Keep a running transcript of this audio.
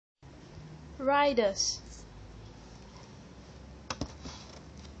Riders.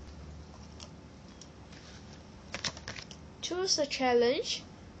 Choose a challenge.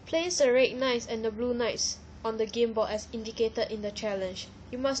 Place the red knights and the blue knights on the game board as indicated in the challenge.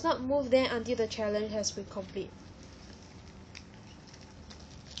 You must not move them until the challenge has been complete.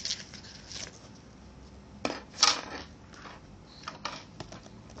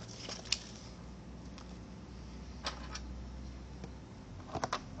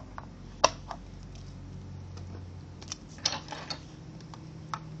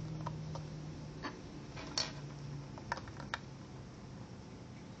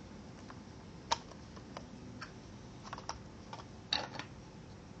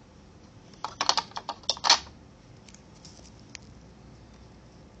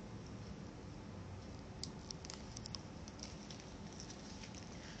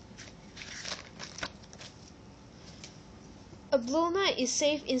 A blue knight is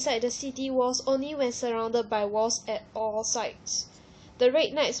safe inside the city walls only when surrounded by walls at all sides. The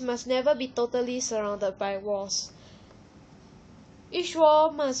red knights must never be totally surrounded by walls. Each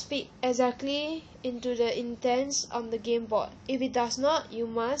wall must fit exactly into the indents on the game board. If it does not, you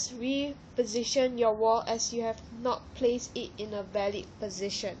must reposition your wall as you have not placed it in a valid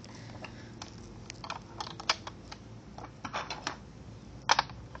position.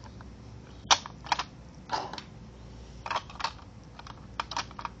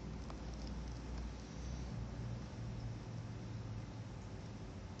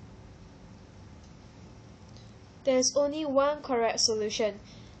 There is only one correct solution.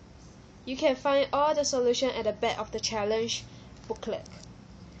 You can find all the solutions at the back of the challenge booklet.